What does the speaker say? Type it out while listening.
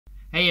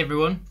Hey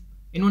everyone,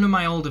 in one of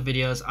my older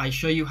videos I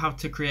show you how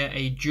to create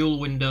a dual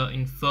window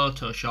in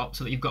Photoshop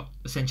so that you've got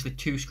essentially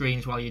two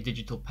screens while you're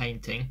digital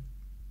painting.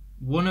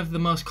 One of the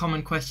most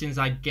common questions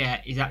I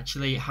get is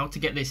actually how to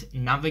get this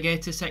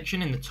navigator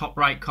section in the top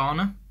right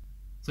corner.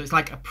 So it's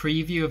like a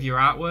preview of your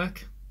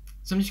artwork.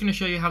 So I'm just going to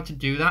show you how to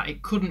do that.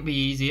 It couldn't be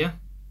easier.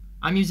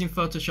 I'm using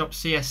Photoshop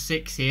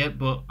CS6 here,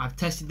 but I've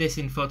tested this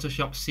in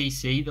Photoshop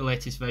CC, the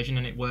latest version,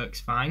 and it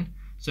works fine.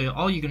 So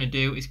all you're going to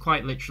do is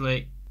quite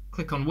literally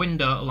click on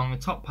Window along the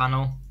top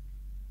panel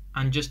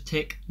and just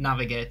tick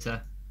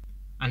Navigator.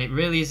 And it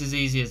really is as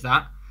easy as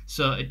that.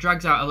 So it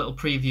drags out a little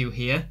preview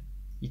here.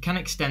 You can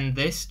extend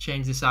this,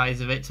 change the size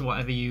of it to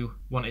whatever you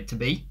want it to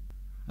be.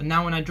 And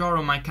now when I draw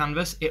on my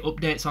canvas, it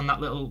updates on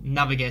that little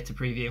Navigator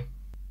preview.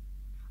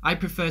 I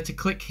prefer to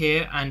click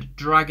here and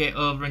drag it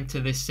over into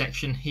this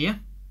section here,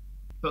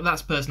 but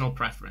that's personal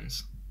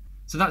preference.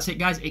 So that's it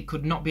guys, it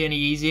could not be any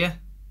easier,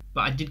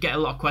 but I did get a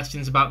lot of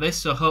questions about this,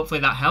 so hopefully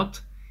that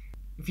helped.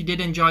 If you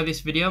did enjoy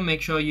this video,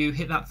 make sure you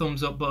hit that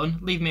thumbs up button,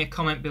 leave me a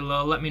comment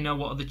below, let me know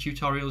what other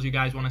tutorials you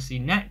guys want to see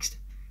next,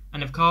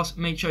 and of course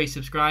make sure you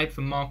subscribe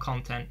for more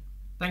content.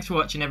 Thanks for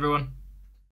watching everyone.